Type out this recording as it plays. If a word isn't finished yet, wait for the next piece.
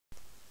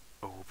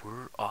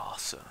We're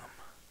awesome.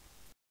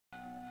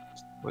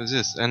 What is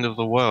this? End of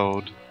the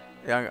world?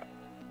 Yeah.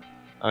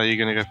 Are you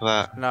gonna go for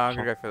that? No, I'm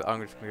gonna go for.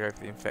 I'm just gonna go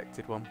for the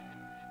infected one.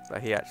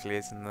 That he actually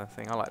is in the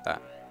thing. I like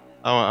that.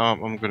 Oh,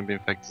 I'm gonna be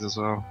infected as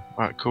well.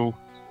 Alright, cool.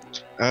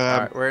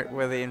 Alright,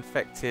 we're the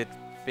infected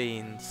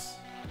fiends.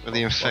 We're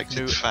the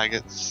infected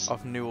faggots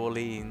of New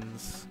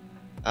Orleans.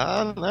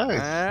 Oh,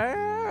 nice.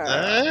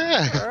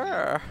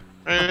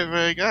 Very,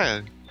 very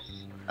good.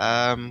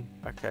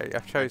 Okay,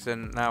 I've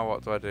chosen. Now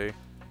what do I do?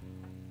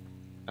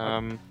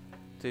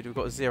 Dude, we've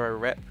got 0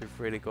 rep. We've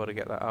really got to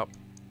get that up.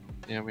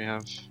 Yeah, we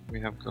have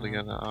got to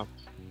get that up.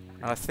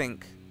 And I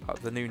think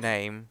the new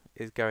name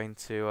is going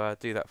to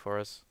do that for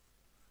us.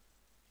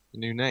 The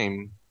new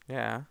name?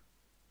 Yeah.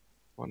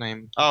 What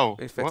name? Oh,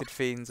 Infected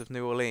Fiends of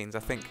New Orleans. I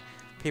think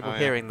people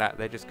hearing that,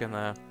 they're just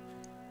gonna.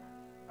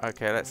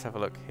 Okay, let's have a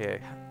look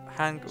here.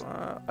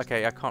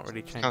 Okay, I can't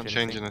really change. Can't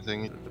change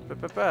anything.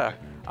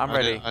 I'm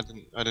ready. I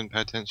didn't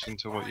pay attention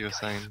to what you were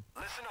saying.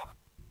 Listen up.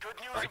 Good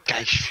news. Right,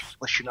 guys,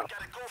 listen up. We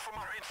got a go from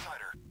our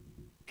insider.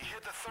 He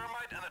hid the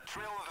thermite and the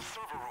drill in the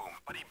server room,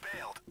 but he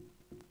bailed.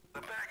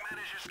 The bank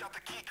manager's got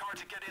the key card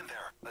to get in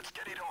there. Let's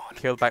get it on.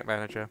 Kill the bank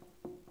manager.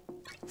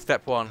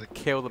 Step 1,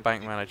 kill the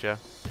bank manager.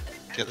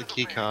 Get the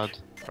key card.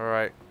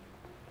 Alright.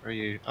 Where are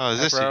you? Oh, is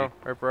this bro. you?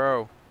 Hey,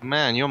 bro.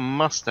 Man, your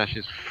mustache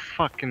is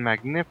fucking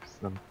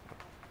magnificent.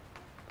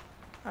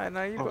 I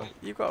know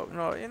you got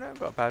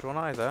a bad one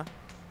either.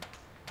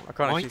 I can't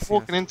Why are actually you see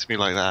walking into me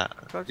like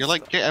that? You're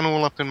like getting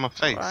all up in my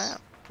face.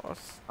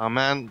 Oh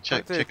man,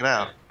 check it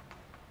out.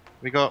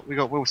 We got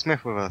Will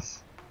Smith with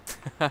us.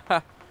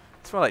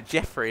 It's more like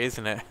Jeffrey,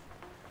 isn't it?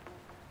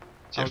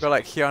 I've got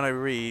like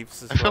Keanu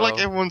Reeves as well. I feel like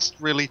everyone's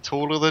really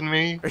taller than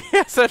me.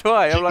 Yeah, so do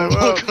I. I'm like,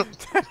 whoa.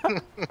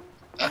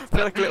 I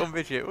feel like a little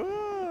midget.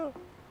 Whoa.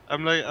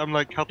 I'm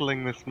like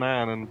cuddling this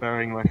man and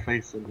burying my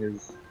face in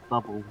his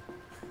stubble.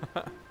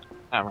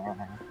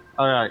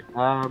 Alright,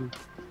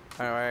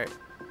 Alright.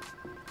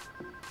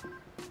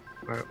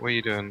 What are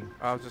you doing?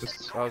 I was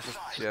just,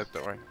 yeah,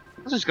 don't worry.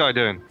 What's this guy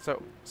doing?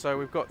 So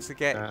we've got to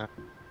get...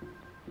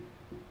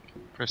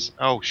 press...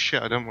 Oh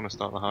shit, I don't want to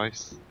start the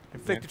heist.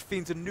 Infected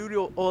Fiends in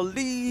New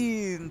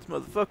Orleans,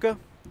 motherfucker!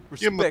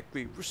 Respect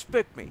me,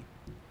 respect me.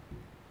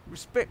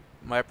 Respect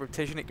my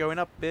reputation ain't going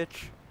up,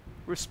 bitch.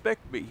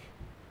 Respect me.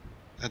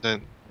 I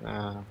don't...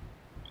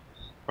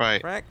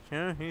 Right.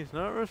 Fraction, he's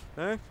not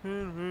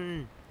respecting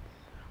me.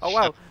 Oh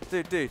wow,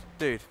 dude,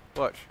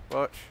 watch,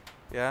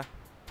 yeah,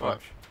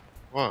 watch.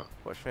 What?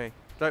 Watch me.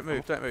 Don't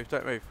move, don't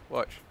move.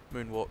 Watch,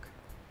 moonwalk.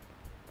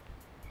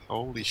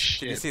 Holy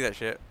shit. Did you see that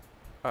shit?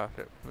 Oh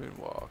shit,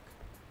 moonwalk.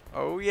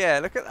 Oh yeah,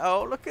 look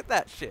at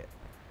that shit.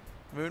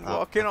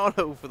 Moonwalking all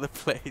over the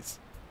place.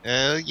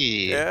 Oh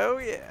yeah. Oh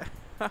yeah.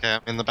 Okay,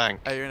 I'm in the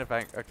bank. Oh, you're in the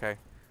bank. Okay.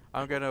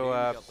 I'm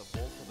gonna.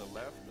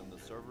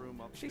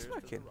 She's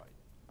smoking.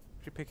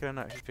 She's picking her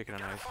nose. She's picking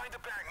her nose.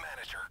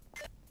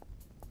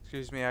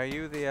 Excuse me, are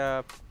you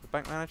the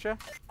bank manager?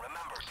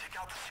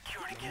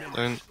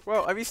 Don't.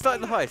 Well, have you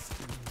started the heist?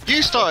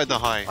 You started the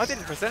heist. I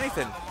didn't press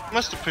anything. You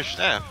must have pushed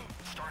F.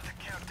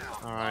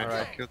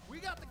 Alright.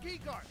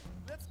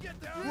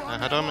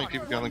 How do I make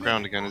people get on the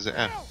ground again? Is it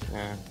F?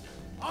 Yeah.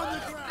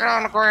 Get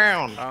on the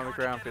ground! On the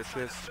ground,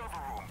 bitches.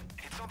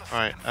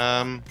 Alright,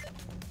 I'm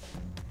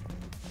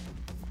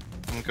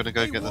gonna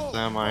go get the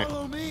thermite.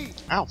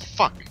 Ow,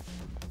 fuck!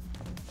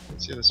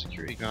 Let's see the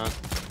security guard.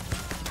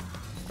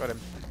 Got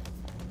him.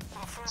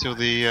 Till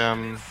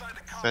the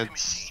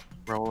feds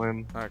roll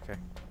in. Okay.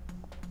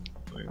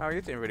 Oh,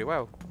 you're doing really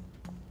well.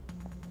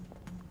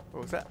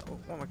 What was that?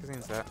 What magazine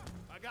is that?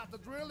 I got the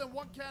drill and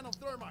 1 can of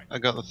thermite. I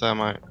got the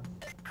thermite.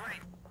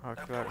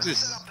 Okay. What's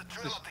this?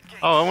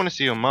 Oh, I want to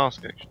see your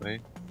mask actually.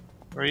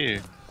 Where are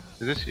you?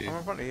 Is this you? I'm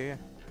in front of you, yeah.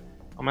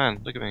 Oh man,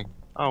 look at me.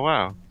 Oh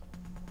wow.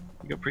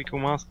 You got a pretty cool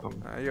mask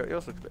on.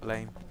 Yours looks a bit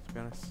lame, to be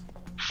honest.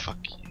 Fuck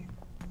you.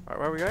 Alright,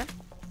 where are we going?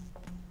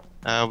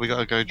 We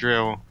gotta go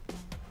drill.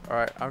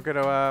 Alright, I'm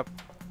gonna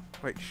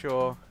make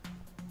sure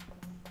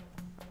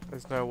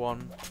there's no one.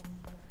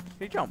 Can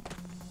you jump?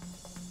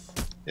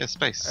 Yeah,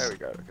 space. There we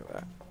go, look at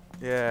that.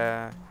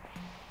 Yeah.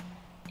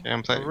 Okay,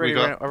 I'm playing. I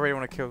really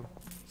want to kill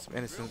some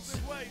innocents.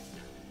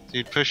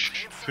 Dude,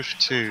 push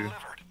 2.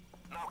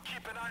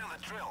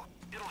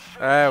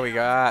 There we go,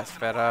 that's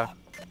better.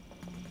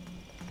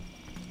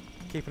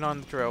 Keep an eye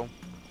on the drill.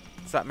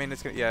 Does that mean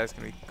it's gonna? Yeah, it's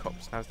gonna be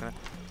cops now, isn't it?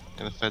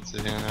 Yeah, the feds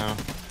are here now.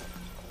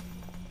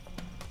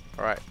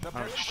 Alright.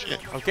 Shit.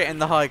 I'm getting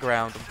the high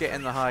ground. I'm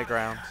getting the high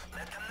ground.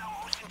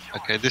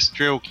 Okay, this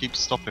drill keeps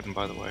stopping,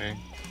 by the way.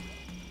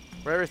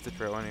 Where is the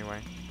drill anyway?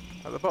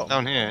 At the bottom.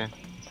 Down here.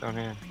 It's down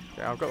here.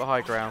 Okay, I've got the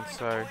high ground,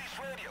 so.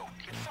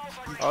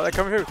 Oh, they're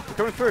coming through. They're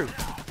coming through.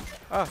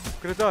 Ah, I'm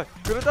gonna die.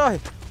 I'm gonna die.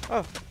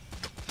 Oh.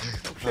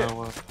 Oh shit. Oh,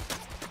 well.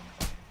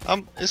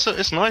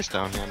 It's nice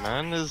down here,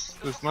 man.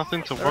 There's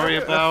nothing to worry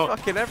about. They're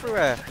fucking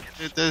everywhere.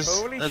 There's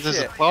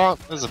shit. a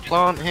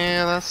plant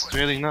here. That's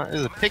really nice.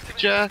 There's a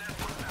picture.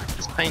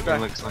 This painting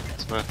looks like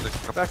it's worth a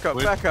couple Back up,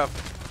 quid. back up.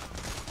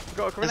 I've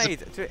got a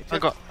grenade. I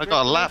got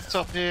a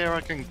laptop here.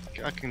 I can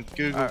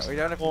Google. We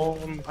don't have,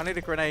 I need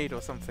a grenade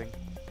or something.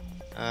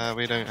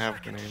 We don't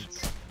have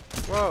grenades.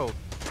 Whoa.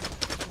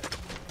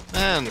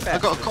 Man, I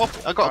got a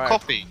coffee. I got a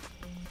coffee.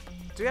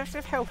 Do you actually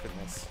have health in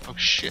this? Oh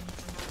shit.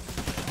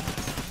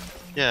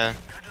 Yeah.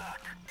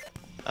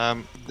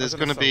 There's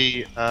gonna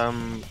be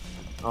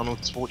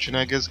Arnold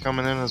Schwarzenegger's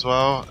coming in as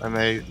well, and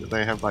they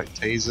have like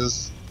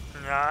tasers.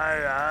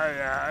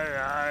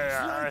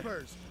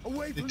 Snipers!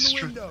 Away from the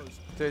windows!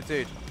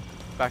 Dude,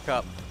 back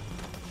up.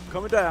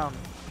 Coming down.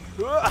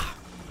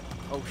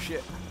 Oh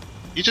shit.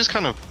 You just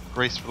kind of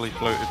gracefully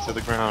floated to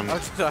the ground.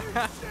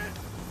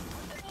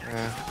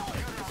 Yeah.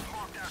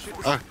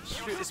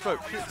 Shoot the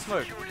smoke, shoot the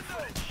smoke.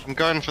 I'm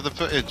going for the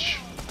footage.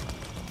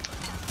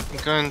 I'm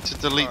going to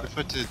delete the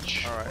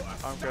footage. Alright,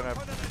 I'm gonna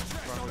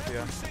run with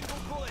you.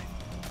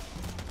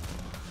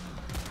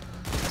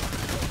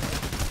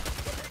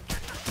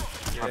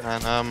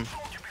 Yeah. And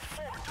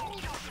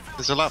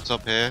there's a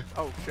laptop here.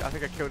 Oh shit, I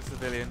think I killed a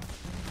civilian.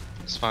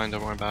 It's fine,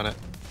 don't worry about it.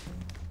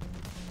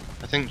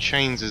 I think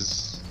Chains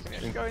is...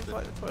 Can you go into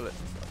like the toilets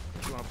and stuff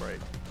if you want a break?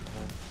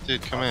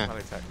 Dude, come here.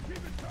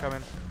 Come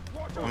in.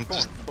 I'm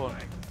just... Spawn.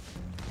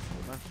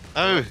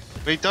 Oh,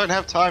 we don't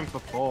have time for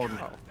porn.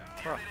 Oh,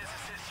 right.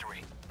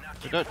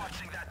 We don't...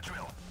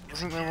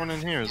 Wasn't there one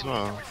in here as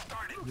well?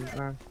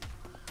 I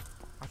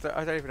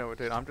don't even know what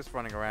we're doing, I'm just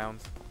running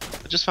around.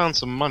 I just found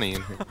some money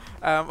in here.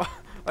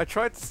 I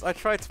tried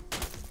to...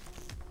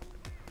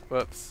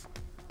 Whoops.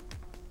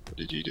 What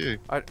did you do?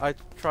 I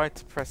tried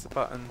to press a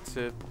button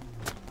to...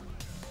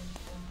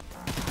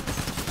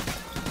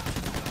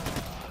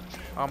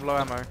 I'm low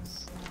ammo.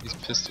 These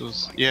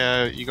pistols.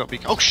 Yeah, you got to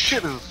be... Oh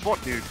shit, there's a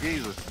SWAT dude,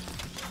 Jesus.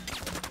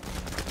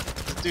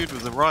 This dude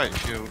with the riot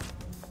shield.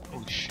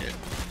 Holy shit.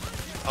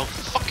 Oh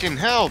fucking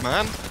hell,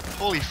 man.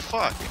 Holy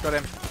fuck. Got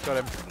him.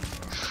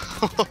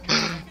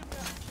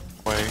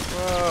 Wait.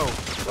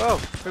 Whoa,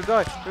 gonna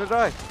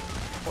die.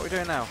 What are we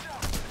doing now?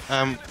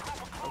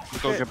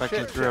 We've got to go back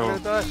to the drill.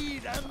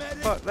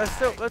 Fuck, let's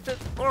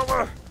just...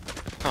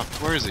 Oh,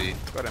 where is he?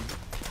 got him.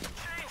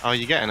 Oh,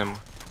 you getting him?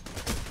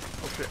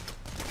 Oh shit.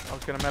 I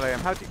was gonna melee him.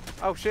 How'd you...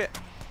 Oh shit.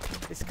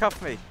 He's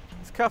cuffed me.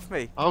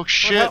 Oh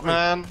shit,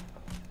 man.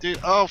 Dude,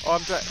 oh,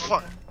 I'm dead.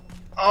 fuck.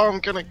 Oh, I'm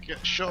gonna get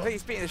I shot. think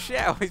he's beating the shit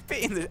out. He's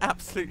beating the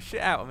absolute shit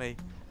out of me.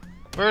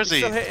 Where is he?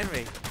 He's still hitting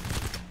me.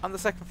 On the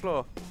second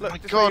floor. Look, My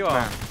just where god, you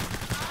are. man.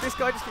 This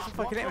guy just keeps on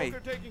fucking hitting me.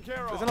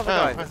 There's another Oh,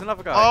 guy. There's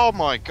another guy. Oh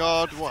my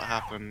god, what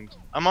happened?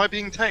 Am I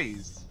being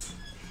tased?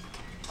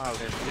 Oh,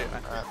 there's shit,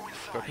 man.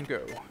 Fucking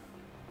go.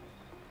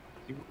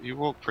 You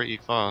walk pretty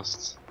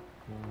fast.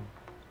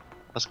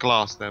 That's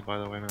glass there, by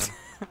the way, man.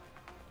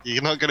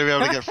 You're not gonna be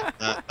able to get through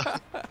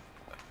that.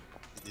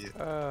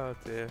 Yeah. Oh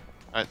dear.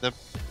 Alright,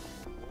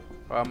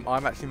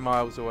 I'm actually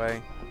miles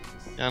away.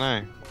 yeah,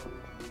 I know.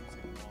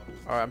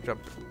 Alright, I'm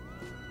jumping.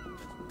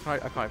 I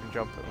can't even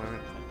jump at the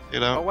moment. You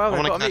know, Oh wow, I they've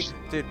wanna got catch,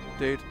 me.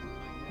 Dude.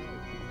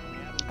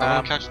 I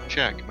wanna catch the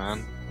check,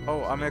 man.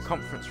 Oh, I'm in a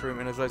conference room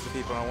and there's loads of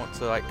people and I want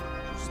to like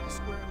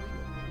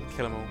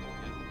kill them all.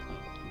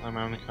 No,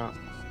 man, we can't.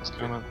 What's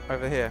going on?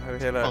 Over here,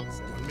 look.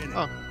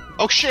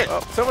 Oh shit!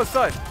 Oh, someone's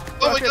died!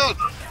 Oh my god!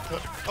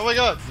 Oh my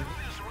god!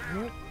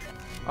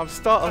 I'm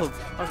startled.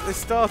 I'm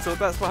startled,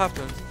 that's what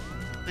happened.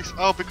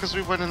 Oh, because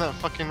we went in that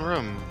fucking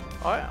room.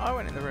 I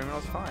went in the room and I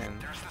was fine.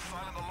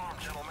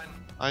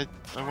 I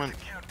went...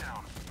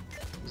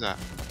 Who's that?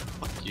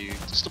 Fuck you.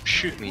 Stop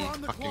shooting me,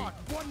 fucking...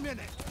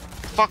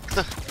 Fuck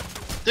the...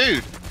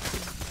 Dude!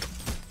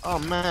 Oh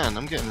man,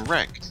 I'm getting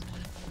wrecked.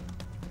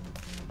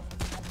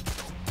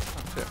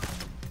 Oh shit.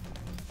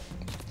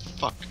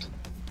 Fucked.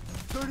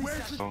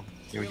 Oh,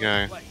 here we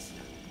go.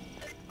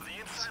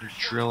 Some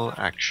drill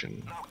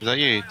action. Is that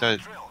you? Turn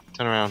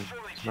around.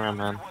 Turn around,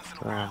 man.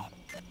 Turn around.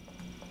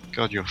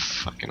 God, you're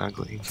fucking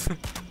ugly.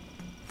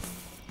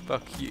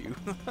 Fuck you.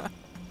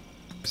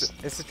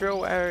 It's a drill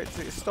where it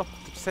stopped.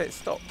 Say it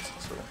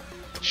stopped. So.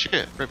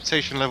 Shit,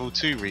 reputation level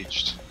 2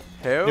 reached.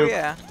 Hell New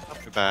yeah.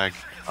 Ammo bag.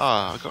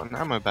 Ah, I got an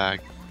ammo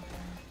bag.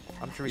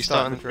 I'm sure we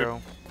starting the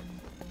drill.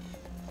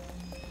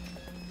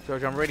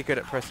 George, I'm really good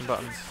at pressing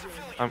buttons.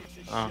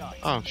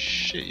 Oh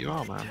shit, you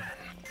are, man.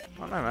 I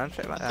don't know, man.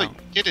 Check that I out. thought you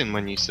were kidding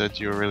when you said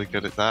you were really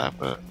good at that,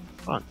 but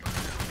fuck.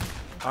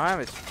 I am.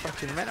 It's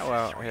fucking mental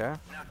out here.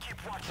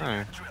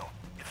 No.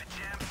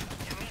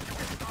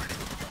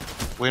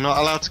 We're not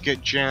allowed to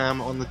get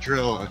jam on the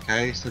drill,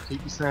 okay? So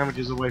keep your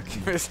sandwiches away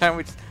from me.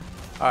 Sandwich.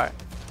 Alright.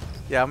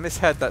 Yeah, I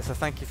misheard that, so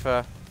thank you for...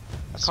 I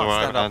That's can't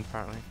alright, stand man. up,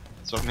 apparently.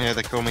 So I'm here,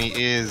 they call me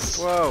Ears.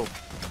 Whoa.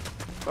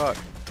 Fuck.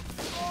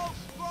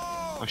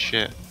 Oh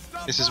shit.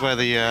 This is where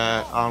the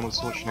Arnold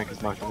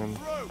Schwarzenegger's might come in.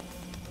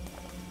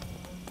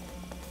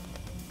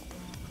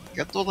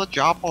 Get to the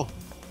chopper!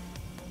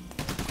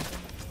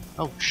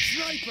 Oh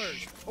shit.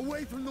 Snipers!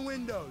 Away from the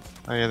windows!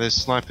 Oh yeah, there's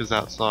snipers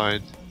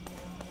outside.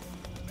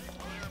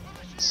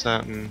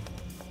 Certain.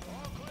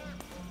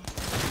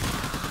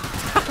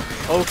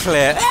 All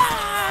clear.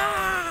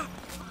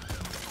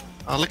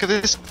 Oh, look at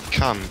this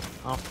cunt.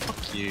 Oh,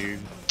 fuck you.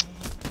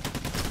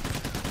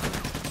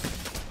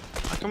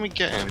 How can we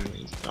get him?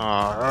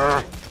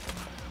 Oh,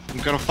 I'm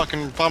gonna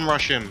fucking bum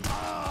rush him.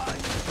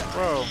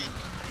 Bro.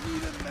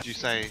 What did you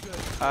say?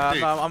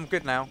 Dude. No, I'm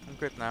good now. I'm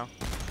good now.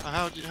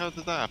 How did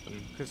that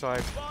happen? Because I...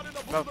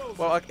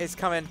 Well, it's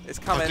coming. It's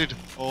coming. Oh, dude,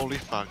 holy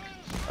fuck.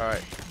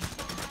 Alright.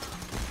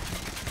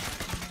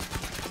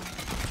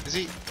 Is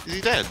he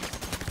dead?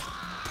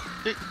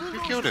 Who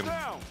killed him?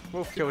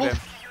 Wolf killed him.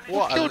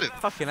 What killed a him?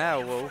 fucking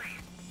hell, Wolf.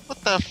 What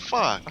the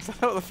fuck? I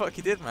don't know what the fuck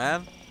he did,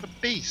 man. The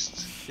beast.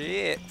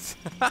 Shit.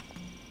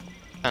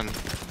 And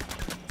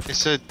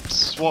it's a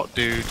SWAT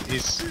dude.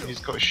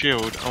 He's got a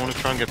shield. I want to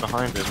try and get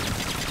behind him.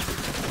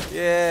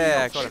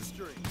 Yeah, I got him.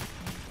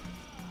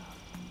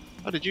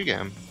 How did you get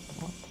him?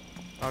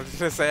 I was just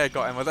gonna say I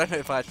got him. I don't know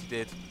if I actually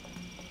did.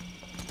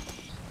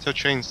 So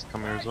Chain's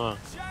come here as well.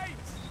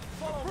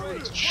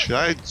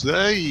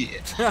 Shadesy!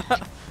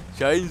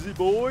 Chainsy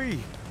boy!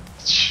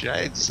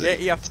 Shadesy!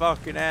 Get your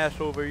fucking ass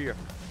over here.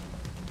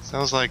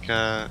 Sounds like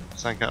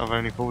something out of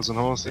Only Fools and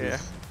Horses. Yeah.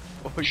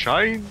 Oh,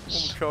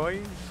 Chains!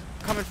 Chains.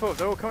 Coming forward,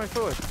 they're all coming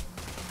forward.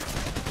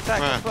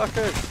 Attack the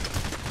fuckers!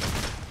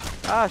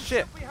 Ah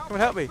shit! Come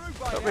and help me!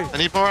 Help me! I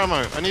need more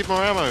ammo! I need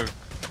more ammo!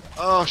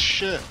 Oh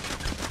shit!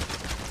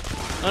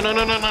 No no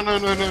no no no no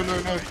no no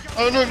no no!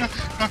 Oh no no!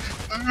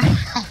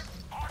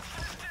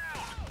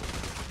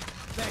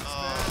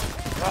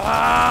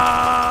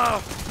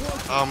 Ah!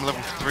 Oh, I'm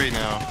level 3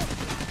 now.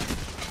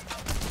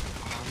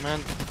 Oh man.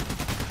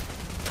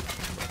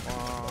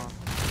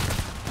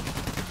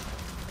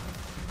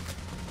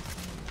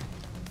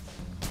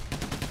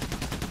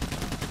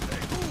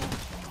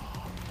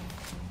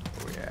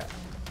 Oh yeah.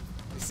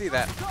 You see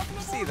that?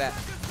 You see that?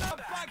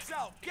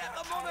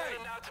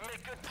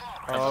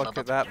 Oh, look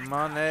at that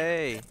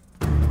money!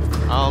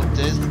 All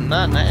this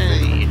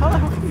money!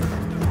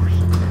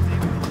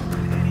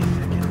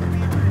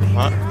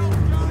 What?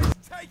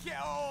 Take it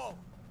all.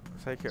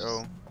 Take it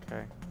all.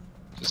 Okay.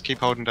 Just keep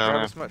holding down Grab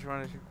there. as much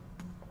money as you...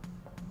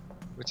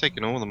 We're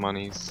taking all the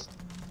monies.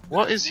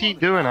 What is he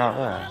doing out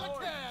there?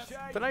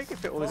 Don't know you can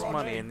fit all this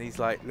money in these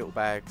like little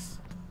bags.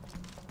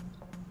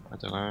 I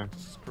don't know.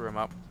 Screw them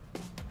up.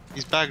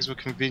 These bags were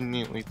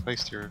conveniently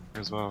placed here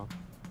as well.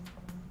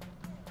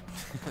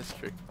 That's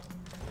true.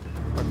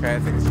 Okay, I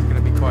think this is going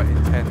to be quite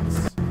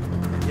intense.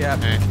 Yeah.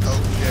 Okay.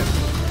 Oh shit.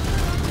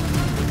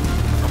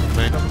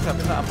 Probably. Double tap,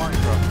 is that a mine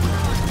drop?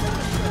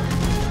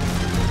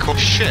 Cool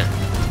shit!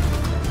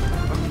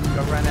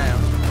 Go right now.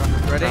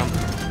 Ready?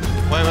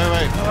 Wait. No.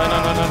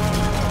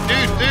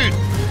 Dude!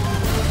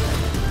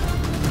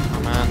 Oh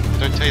man,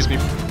 don't tase me.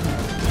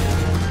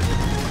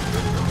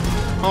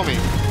 Hold me. I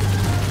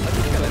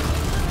did kill it.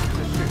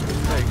 Just shoot.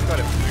 There, you got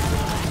it.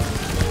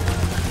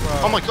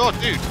 Oh my god,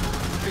 dude!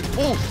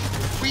 Wolf!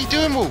 What are you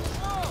doing, Wolf?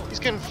 He's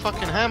getting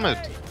fucking hammered.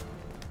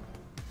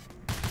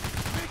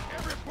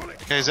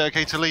 Okay, is it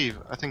okay to leave?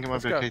 I think it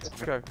might be okay to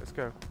leave. Let's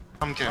go.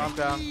 I'm going. I'm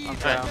down. I'm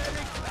down.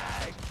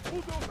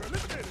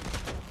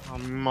 Oh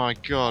my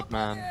god,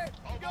 man.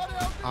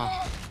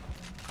 Oh.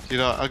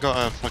 Dude, I got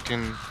a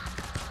fucking...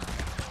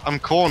 I'm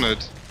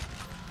cornered.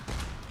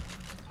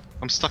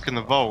 I'm stuck in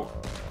the vault.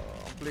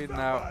 I'm bleeding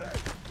out.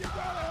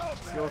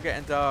 You're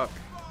getting dark.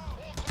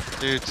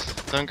 Dude,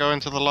 don't go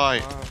into the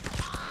light.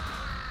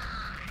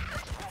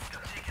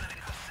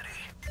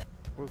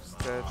 Wolf's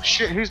dead. Oh,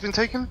 shit, who's been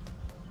taken?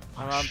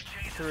 I'm on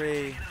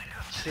 3,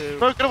 2.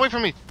 No, get away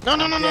from me! No!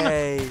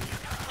 Yay.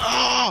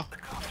 Oh!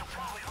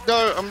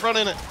 No, I'm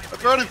running it! I'm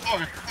running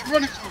for it!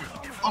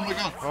 Oh my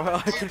god!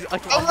 Oh,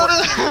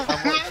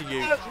 I'm watching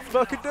you.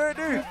 Fucking do it,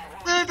 dude!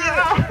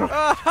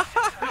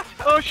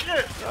 Oh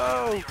shit!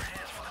 Oh!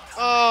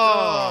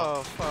 Oh!